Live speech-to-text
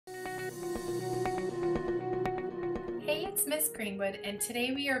Miss Greenwood, and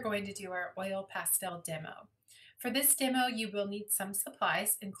today we are going to do our oil pastel demo. For this demo, you will need some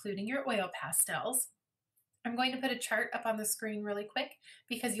supplies, including your oil pastels. I'm going to put a chart up on the screen really quick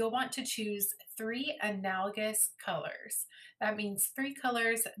because you'll want to choose 3 analogous colors. That means 3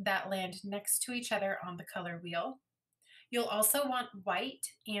 colors that land next to each other on the color wheel. You'll also want white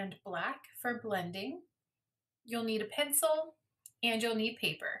and black for blending. You'll need a pencil and you'll need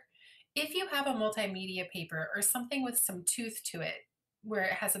paper. If you have a multimedia paper or something with some tooth to it, where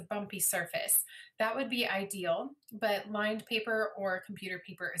it has a bumpy surface, that would be ideal, but lined paper or computer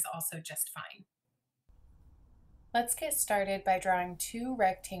paper is also just fine. Let's get started by drawing 2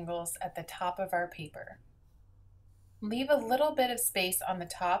 rectangles at the top of our paper. Leave a little bit of space on the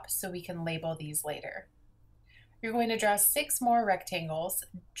top so we can label these later. You're going to draw 6 more rectangles.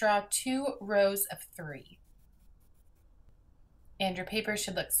 Draw 2 rows of 3. And your paper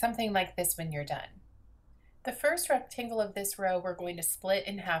should look something like this when you're done. The first rectangle of this row we're going to split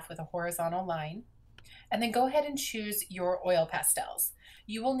in half with a horizontal line, and then go ahead and choose your oil pastels.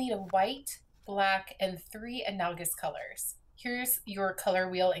 You will need a white, black, and 3 analogous colors. Here's your color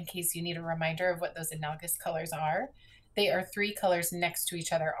wheel in case you need a reminder of what those analogous colors are. They are 3 colors next to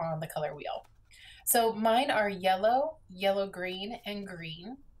each other on the color wheel. So mine are yellow, yellow-green, and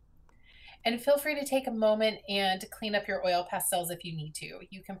green. And feel free to take a moment and clean up your oil pastels if you need to.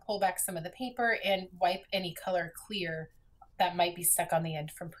 You can pull back some of the paper and wipe any color clear that might be stuck on the end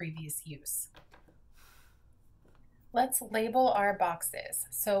from previous use. Let's label our boxes.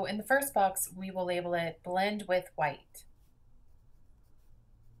 So in the first box, we will label it blend with white.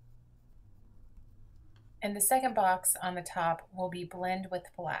 And the second box on the top will be blend with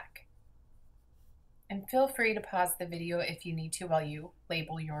black. And feel free to pause the video if you need to while you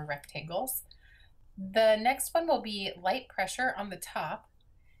label your rectangles. The next one will be light pressure on the top,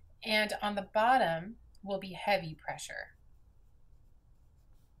 and on the bottom will be heavy pressure.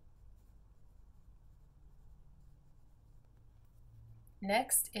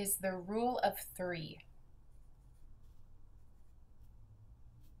 Next is the rule of 3.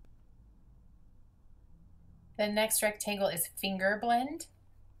 The next rectangle is finger blend.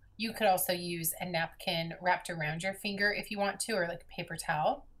 You could also use a napkin wrapped around your finger if you want to, or like a paper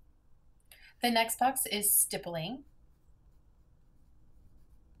towel. The next box is stippling.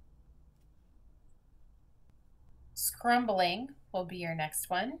 Scrumbling will be your next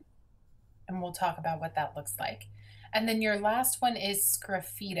one, and we'll talk about what that looks like. And then your last one is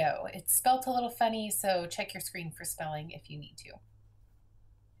sgraffito. It's spelt a little funny, so check your screen for spelling if you need to.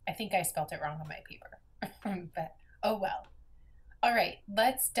 I think I spelt it wrong on my paper, but oh well. All right,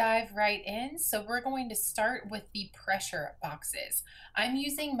 let's dive right in. So we're going to start with the pressure boxes. I'm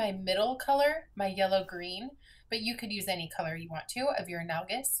using my middle color, my yellow-green, but you could use any color you want to of your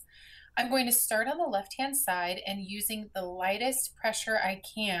analogous. I'm going to start on the left-hand side and using the lightest pressure I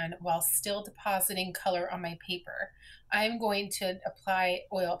can while still depositing color on my paper. I'm going to apply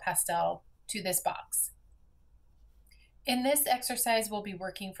oil pastel to this box. In this exercise, we'll be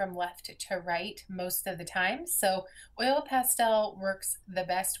working from left to right most of the time, so oil pastel works the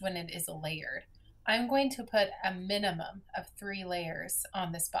best when it is layered. I'm going to put a minimum of 3 layers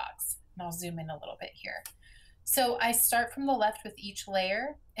on this box, and I'll zoom in a little bit here. So I start from the left with each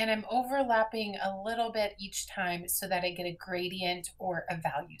layer, and I'm overlapping a little bit each time so that I get a gradient or a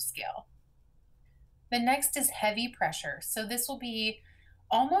value scale. The next is heavy pressure, so this will be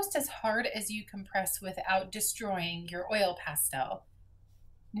almost as hard as you can press without destroying your oil pastel.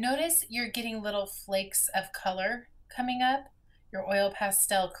 Notice you're getting little flakes of color coming up. Your oil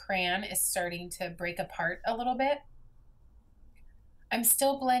pastel crayon is starting to break apart a little bit. I'm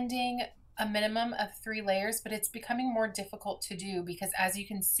still blending a minimum of 3 layers, but it's becoming more difficult to do because as you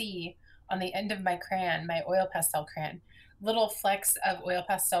can see on the end of my crayon, my oil pastel crayon, little flecks of oil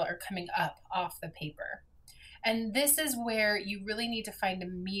pastel are coming up off the paper. And this is where you really need to find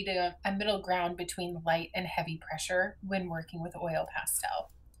a middle ground between light and heavy pressure when working with oil pastel.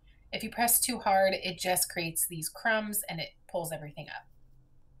 If you press too hard, it just creates these crumbs and it pulls everything up.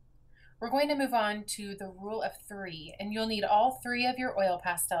 We're going to move on to the rule of 3, and you'll need all 3 of your oil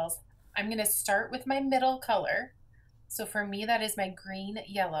pastels. I'm going to start with my middle color. So for me, that is my green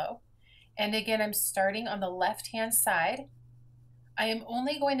yellow. And again, I'm starting on the left-hand side. I am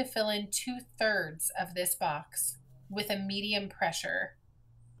only going to fill in 2/3 of this box with a medium pressure.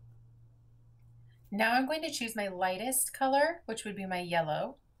 Now I'm going to choose my lightest color, which would be my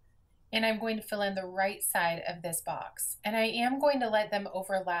yellow, and I'm going to fill in the right side of this box. And I am going to let them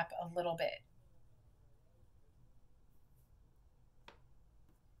overlap a little bit.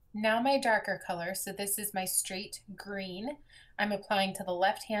 Now my darker color, so this is my straight green. I'm applying to the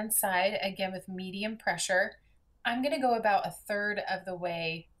left-hand side, again with medium pressure. I'm going to go about a third of the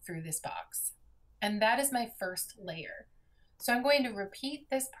way through this box, and that is my first layer. So I'm going to repeat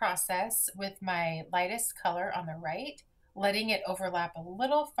this process with my lightest color on the right, letting it overlap a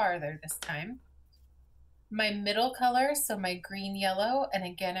little farther this time. My middle color, so my green yellow, and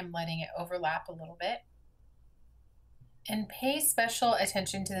again I'm letting it overlap a little bit. And pay special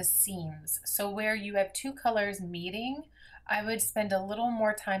attention to the seams. So where you have two colors meeting, I would spend a little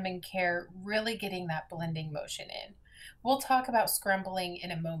more time and care really getting that blending motion in. We'll talk about scrumbling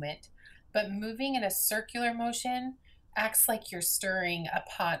in a moment, but moving in a circular motion acts like you're stirring a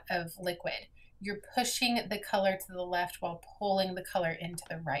pot of liquid. You're pushing the color to the left while pulling the color into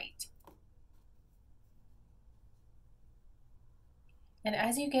the right. And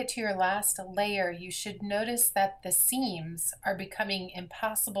as you get to your last layer, you should notice that the seams are becoming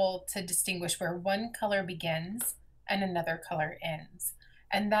impossible to distinguish where one color begins and another color ends.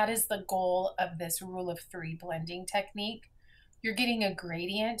 And that is the goal of this rule of three blending technique. You're getting a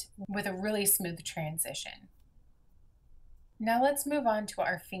gradient with a really smooth transition. Now let's move on to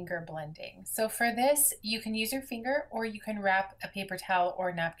our finger blending. So for this, you can use your finger or you can wrap a paper towel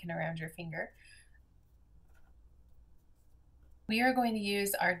or napkin around your finger. We are going to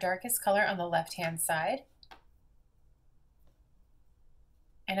use our darkest color on the left-hand side.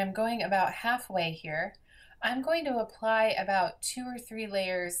 And I'm going about halfway here. I'm going to apply about 2 or 3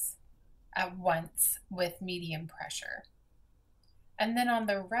 layers at once with medium pressure. And then on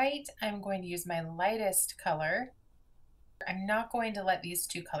the right, I'm going to use my lightest color. I'm not going to let these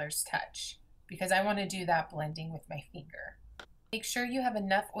two colors touch because I want to do that blending with my finger. Make sure you have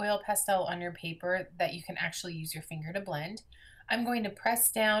enough oil pastel on your paper that you can actually use your finger to blend. I'm going to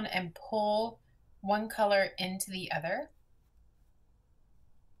press down and pull one color into the other.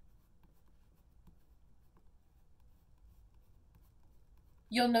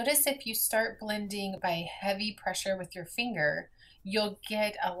 You'll notice if you start blending by heavy pressure with your finger, you'll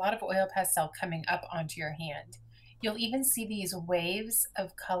get a lot of oil pastel coming up onto your hand. You'll even see these waves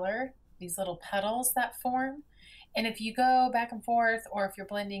of color, these little petals that form. And if you go back and forth, or if you're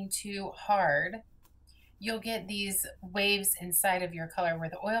blending too hard, you'll get these waves inside of your color where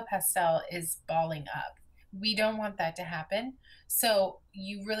the oil pastel is balling up. We don't want that to happen. So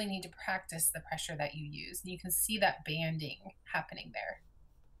you really need to practice the pressure that you use. You can see that banding happening there.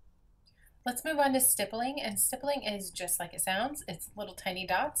 Let's move on to stippling, and stippling is just like it sounds. It's little tiny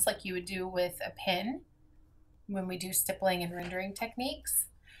dots like you would do with a pin when we do stippling and rendering techniques.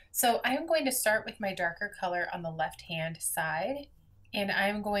 So I'm going to start with my darker color on the left-hand side, and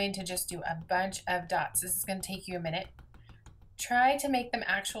I'm going to just do a bunch of dots. This is going to take you a minute. Try to make them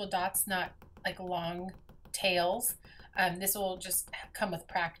actual dots, not like long tails. This will just come with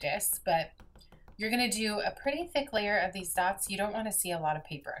practice, but you're going to do a pretty thick layer of these dots. You don't want to see a lot of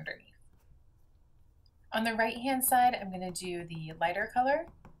paper underneath. On the right-hand side, I'm going to do the lighter color.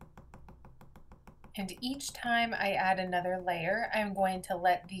 And each time I add another layer, I'm going to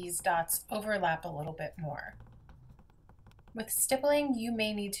let these dots overlap a little bit more. With stippling, you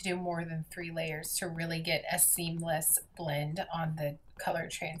may need to do more than 3 layers to really get a seamless blend on the color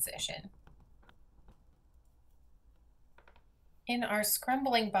transition. In our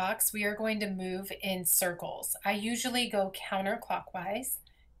scrumbling box, we are going to move in circles. I usually go counterclockwise,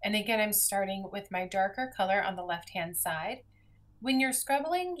 and again, I'm starting with my darker color on the left-hand side. When you're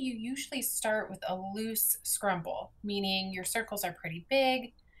scrumbling, you usually start with a loose scrumble, meaning your circles are pretty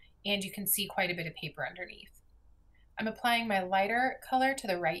big and you can see quite a bit of paper underneath. I'm applying my lighter color to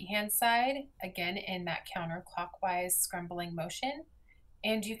the right-hand side, again in that counterclockwise scrumbling motion,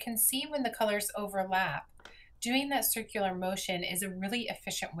 and you can see when the colors overlap. Doing that circular motion is a really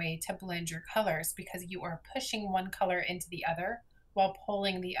efficient way to blend your colors because you are pushing one color into the other while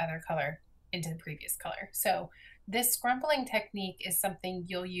pulling the other color into the previous color. So this scrumbling technique is something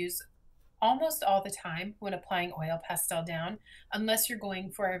you'll use almost all the time when applying oil pastel down, unless you're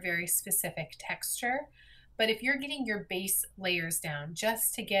going for a very specific texture. But if you're getting your base layers down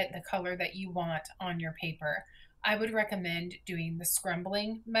just to get the color that you want on your paper, I would recommend doing the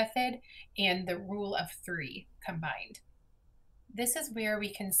scrumbling method and the rule of 3 combined. This is where we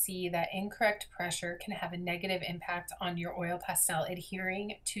can see that incorrect pressure can have a negative impact on your oil pastel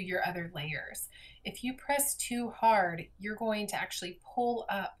adhering to your other layers. If you press too hard, you're going to actually pull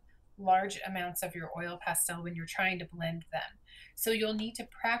up large amounts of your oil pastel when you're trying to blend them. So you'll need to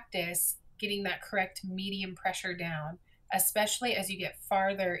practice getting that correct medium pressure down, especially as you get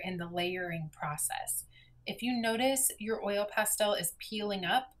farther in the layering process. If you notice your oil pastel is peeling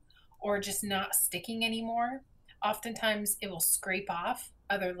up or just not sticking anymore, oftentimes it will scrape off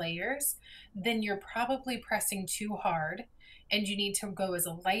other layers, then you're probably pressing too hard and you need to go as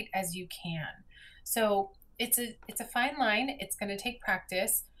light as you can. So It's a fine line. It's going to take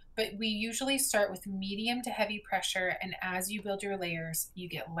practice, but we usually start with medium to heavy pressure, and as you build your layers, you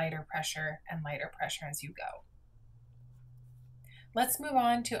get lighter pressure and lighter pressure as you go. Let's move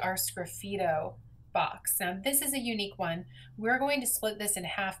on to our sgraffito box. Now this is a unique one. We're going to split this in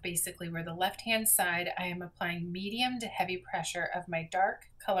half basically, where the left-hand side I am applying medium to heavy pressure of my dark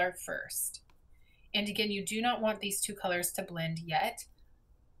color first. And again, you do not want these two colors to blend yet.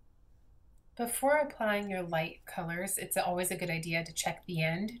 Before applying your light colors, it's always a good idea to check the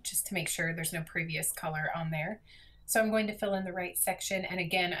end just to make sure there's no previous color on there. So I'm going to fill in the right section, and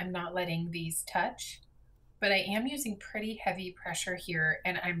again, I'm not letting these touch, but I am using pretty heavy pressure here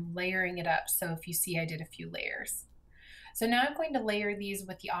and I'm layering it up. So if you see, I did a few layers. So now I'm going to layer these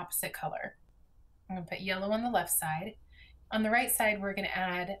with the opposite color. I'm going to put yellow on the left side. On the right side, we're going to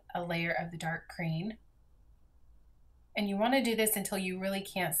add a layer of the dark green. And you want to do this until you really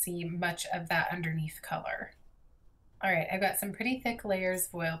can't see much of that underneath color. All right, I've got some pretty thick layers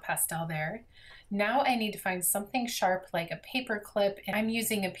of oil pastel there. Now I need to find something sharp like a paper clip, and I'm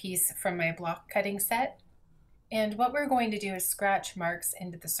using a piece from my block cutting set. And what we're going to do is scratch marks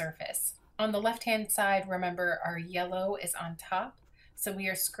into the surface. On the left-hand side, remember our yellow is on top, so we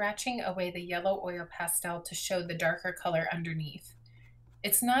are scratching away the yellow oil pastel to show the darker color underneath.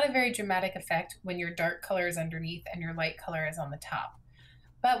 It's not a very dramatic effect when your dark color is underneath and your light color is on the top.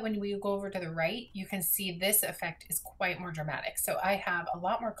 But when we go over to the right, you can see this effect is quite more dramatic. So I have a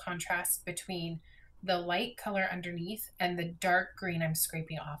lot more contrast between the light color underneath and the dark green I'm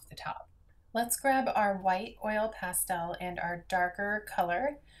scraping off the top. Let's grab our white oil pastel and our darker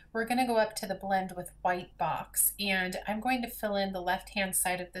color. We're going to go up to the blend with white box, and I'm going to fill in the left-hand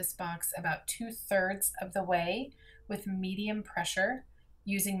side of this box about 2/3 of the way with medium pressure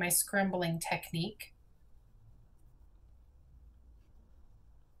using my scrambling technique.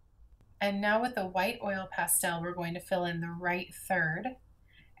 And now with the white oil pastel, we're going to fill in the right third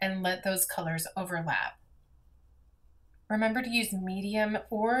and let those colors overlap. Remember to use medium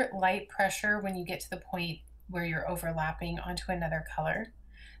or light pressure when you get to the point where you're overlapping onto another color.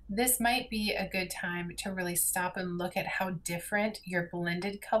 This might be a good time to really stop and look at how different your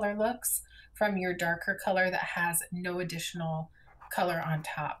blended color looks from your darker color that has no additional color on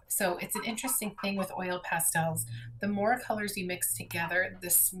top. So it's an interesting thing with oil pastels. The more colors you mix together, the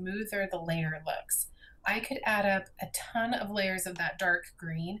smoother the layer looks. I could add up a ton of layers of that dark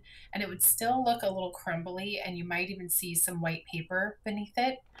green and it would still look a little crumbly, and you might even see some white paper beneath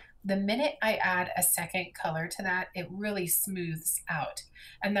it. The minute I add a second color to that, it really smooths out.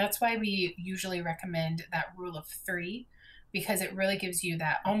 And that's why we usually recommend that rule of 3, because it really gives you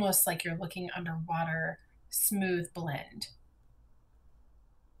that almost like you're looking underwater smooth blend.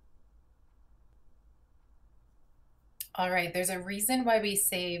 All right, there's a reason why we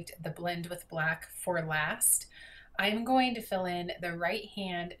saved the blend with black for last. I'm going to fill in the right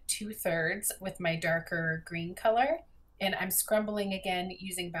hand 2/3 with my darker green color, and I'm scrumbling again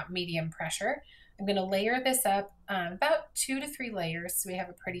using about medium pressure. I'm going to layer this up about 2 to 3 layers so we have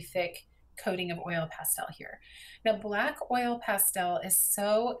a pretty thick coating of oil pastel here. Now, black oil pastel is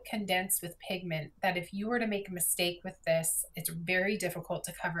so condensed with pigment that if you were to make a mistake with this, it's very difficult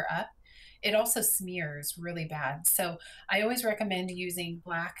to cover up. It also smears really bad. So I always recommend using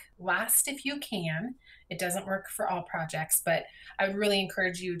black last if you can. It doesn't work for all projects, but I would really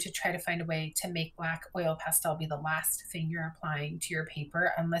encourage you to try to find a way to make black oil pastel be the last thing you're applying to your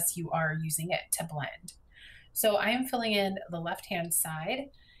paper unless you are using it to blend. So I am filling in the left-hand side,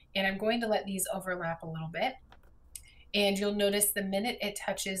 and I'm going to let these overlap a little bit. And you'll notice the minute it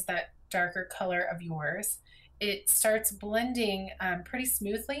touches that darker color of yours, it starts blending pretty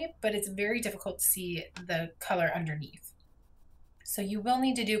smoothly, but it's very difficult to see the color underneath. So you will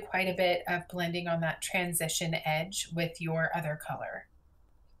need to do quite a bit of blending on that transition edge with your other color.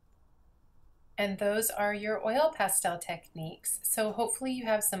 And those are your oil pastel techniques. So hopefully you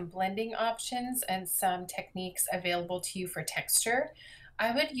have some blending options and some techniques available to you for texture.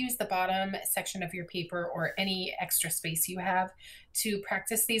 I would use the bottom section of your paper or any extra space you have to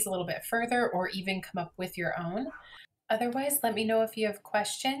practice these a little bit further or even come up with your own. Otherwise, let me know if you have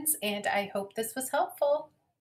questions, and I hope this was helpful.